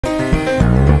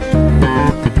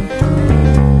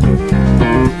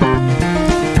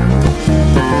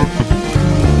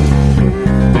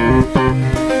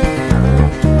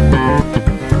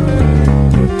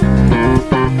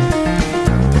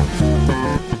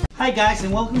Hi guys,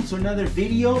 and welcome to another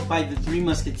video by the Three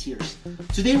Musketeers.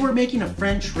 Today we're making a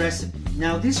French recipe.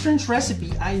 Now this French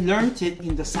recipe, I learned it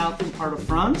in the southern part of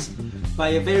France by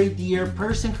a very dear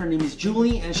person. Her name is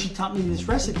Julie, and she taught me this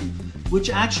recipe,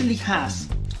 which actually has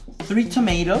 3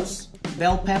 tomatoes,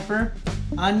 bell pepper,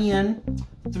 onion,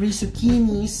 3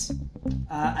 zucchinis,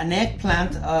 an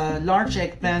eggplant, a large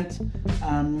eggplant,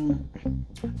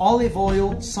 olive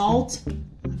oil, salt,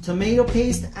 tomato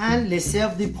paste, and les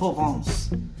herbes de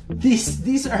Provence.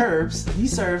 These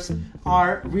herbs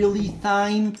are really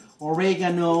thyme,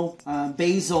 oregano,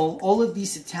 basil, all of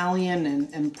these Italian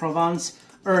and Provence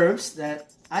herbs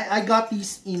that I got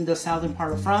these in the southern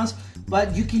part of France,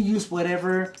 but you can use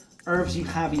whatever herbs you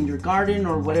have in your garden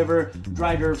or whatever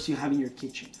dried herbs you have in your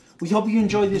kitchen. We hope you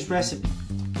enjoy this recipe.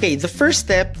 Okay, the first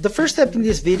step in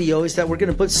this video is that we're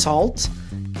gonna put salt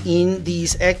in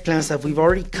these eggplants that we've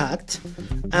already cut,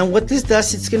 and what this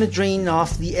does, it's gonna drain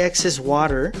off the excess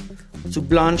water to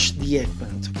blanch the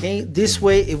eggplant. Okay, this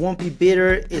way it won't be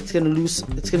bitter, it's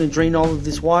gonna drain all of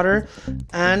this water,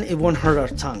 and it won't hurt our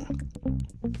tongue.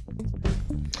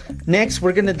 Next,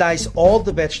 we're gonna dice all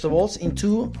the vegetables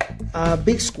into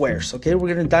big squares. Okay,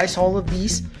 we're gonna dice all of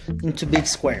these into big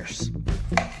squares.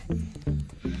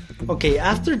 Okay,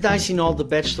 after dicing all the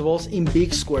vegetables in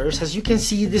big squares, as you can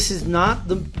see, this is not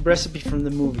the recipe from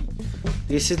the movie.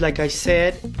 This is, like I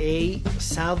said, a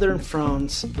southern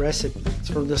France recipe. It's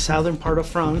from the southern part of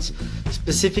France,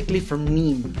 specifically from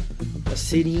Nime, a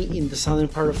city in the southern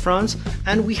part of France.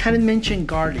 And we hadn't mentioned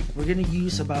garlic. We're gonna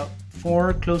use about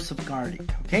 4 cloves of garlic,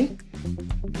 okay?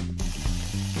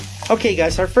 Okay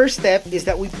guys, our first step is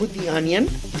that we put the onion.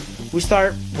 We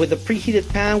start with a preheated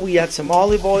pan, we add some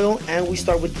olive oil, and we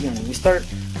start with the onion. We start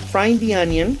frying the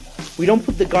onion. We don't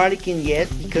put the garlic in yet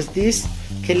because this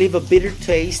can leave a bitter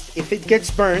taste. If it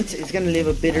gets burnt, it's gonna leave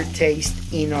a bitter taste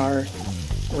in our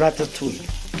ratatouille.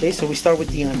 Okay, so we start with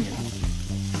the onion.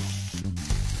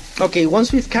 Okay,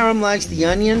 once we've caramelized the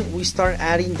onion, we start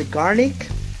adding the garlic.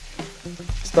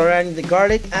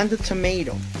 And the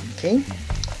tomato, okay?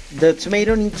 The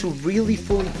tomato needs to really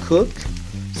fully cook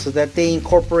so that they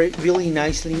incorporate really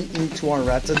nicely into our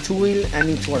ratatouille and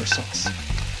into our sauce.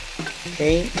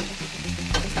 Okay,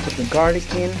 put the garlic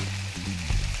in.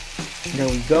 There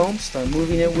we go. Start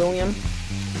moving it, William.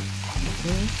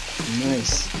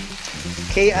 Nice.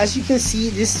 Okay, as you can see,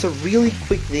 this is a really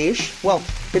quick dish. Well,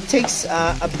 it takes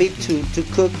a bit to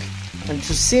cook and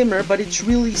to simmer, but it's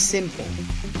really simple.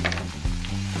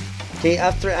 Okay,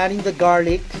 after adding the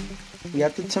garlic, we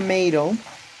add the tomato,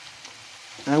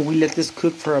 and we let this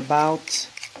cook for about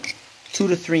 2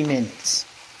 to 3 minutes.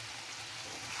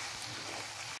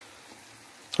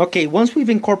 Okay, once we've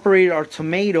incorporated our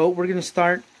tomato, we're going to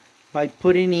start by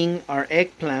putting in our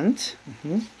eggplant.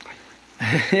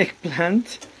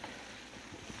 Eggplant.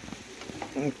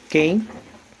 Okay,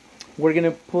 we're going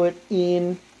to put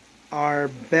in our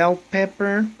bell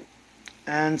pepper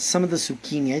and some of the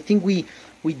zucchini. I think we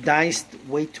diced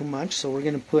way too much, so we're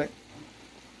going to put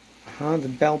the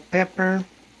bell pepper.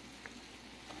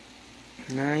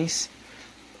 Nice.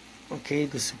 Okay,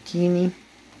 the zucchini.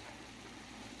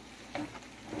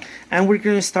 And we're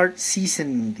going to start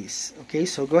seasoning this. Okay,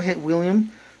 so go ahead,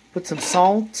 William. Put some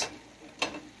salt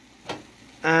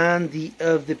and the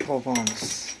herbes de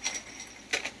Provence.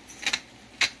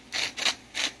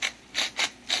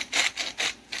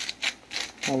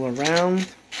 All around.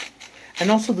 And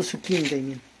also the zucchini,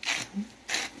 Damien.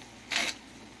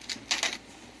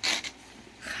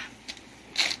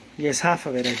 Yes, half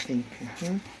of it, I think.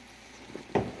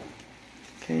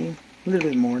 Okay, a little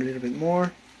bit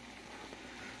more,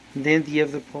 And then the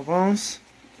herbes de Provence.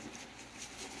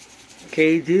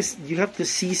 Okay, this you have to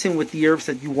season with the herbs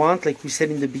that you want, like we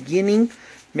said in the beginning.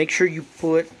 Make sure you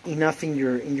put enough in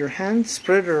your hand.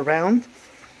 Spread it around.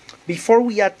 Before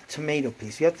we add the tomato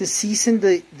paste, you have to season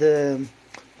the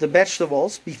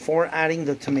vegetables before adding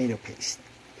the tomato paste.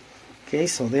 Okay,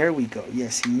 so there we go.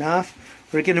 Yes, enough.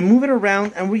 We're going to move it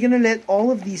around, and we're going to let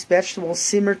all of these vegetables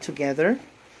simmer together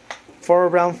for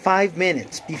around 5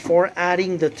 minutes before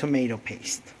adding the tomato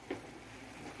paste.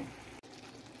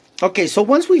 Okay, so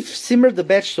once we've simmered the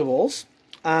vegetables,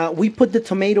 we put the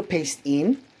tomato paste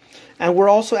in, and we're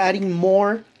also adding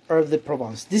more herbes de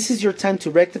Provence. This is your time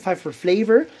to rectify for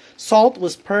flavor. Salt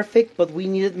was perfect, but we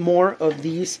needed more of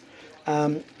these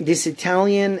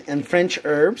Italian and French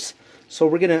herbs. So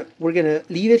we're gonna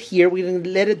leave it here. We're gonna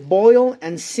let it boil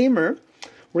and simmer.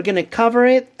 We're gonna cover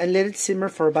it and let it simmer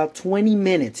for about 20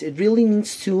 minutes. It really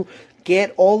needs to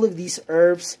get all of these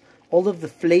herbs, all of the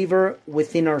flavor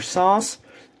within our sauce,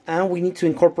 and we need to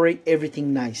incorporate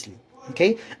everything nicely.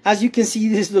 Okay, as you can see,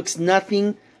 this looks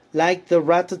nothing like the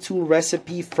ratatouille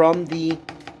recipe from the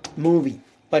movie,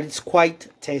 but it's quite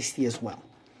tasty as well.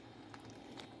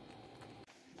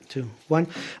 2, 1.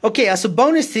 Okay, as a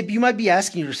bonus tip, you might be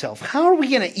asking yourself, how are we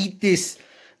going to eat this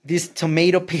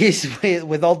tomato paste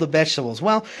with all the vegetables?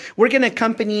 Well, we're going to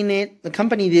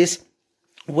accompany this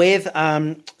with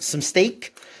some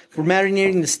steak. We're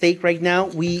marinating the steak right now.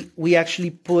 We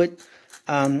actually put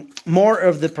more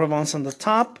of the Provence on the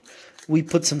top. We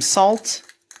put some salt.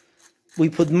 We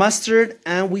put mustard,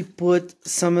 and we put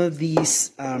some of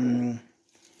these,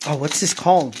 what's this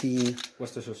called? The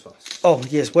Worcestershire sauce. Oh,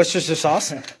 yes, Worcestershire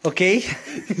sauce. Okay.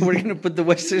 We're going to put the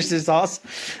Worcestershire sauce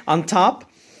on top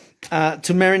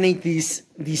to marinate these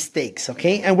steaks,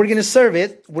 okay? And we're going to serve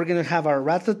it. We're going to have our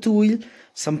ratatouille,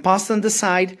 some pasta on the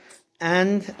side,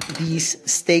 and these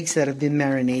steaks that have been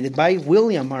marinated by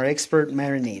William, our expert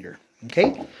marinator,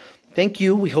 okay? Thank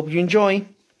you. We hope you enjoy.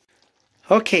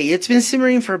 Okay, it's been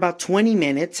simmering for about 20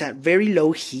 minutes at very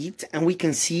low heat, and we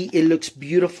can see it looks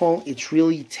beautiful. It's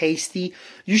really tasty.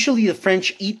 Usually the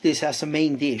French eat this as a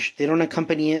main dish. They don't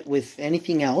accompany it with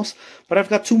anything else, but I've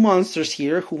got two monsters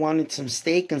here who wanted some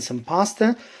steak and some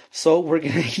pasta, so we're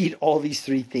gonna eat all these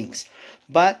three things.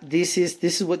 But this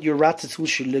is what your ratatouille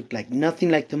should look like. Nothing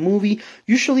like the movie.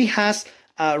 Usually has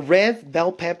red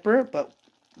bell pepper, but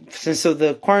since of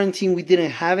the quarantine, we didn't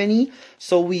have any,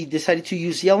 so we decided to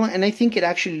use yellow, and I think it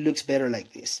actually looks better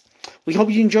like this. We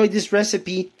hope you enjoyed this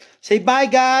recipe. Say bye,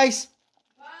 guys!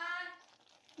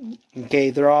 Bye! Okay,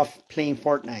 they're off playing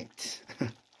Fortnite.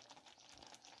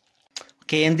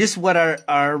 Okay, and this is what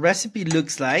our recipe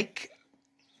looks like.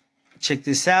 Check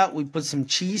this out. We put some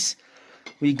cheese.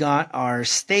 We got our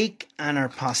steak and our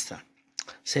pasta.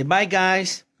 Say bye,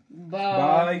 guys! Bye!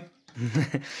 Bye!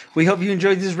 We hope you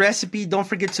enjoyed this recipe. Don't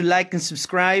forget to like and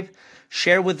subscribe.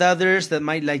 Share with others that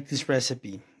might like this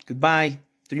recipe. Goodbye.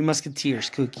 Three Musketeers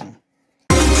cooking.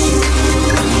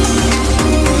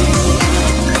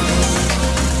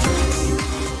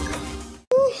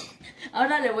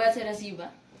 Ahora le voy a hacer así, va.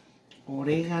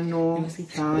 Orégano,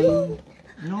 thyme.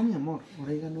 No, mi amor.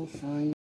 Orégano, thyme.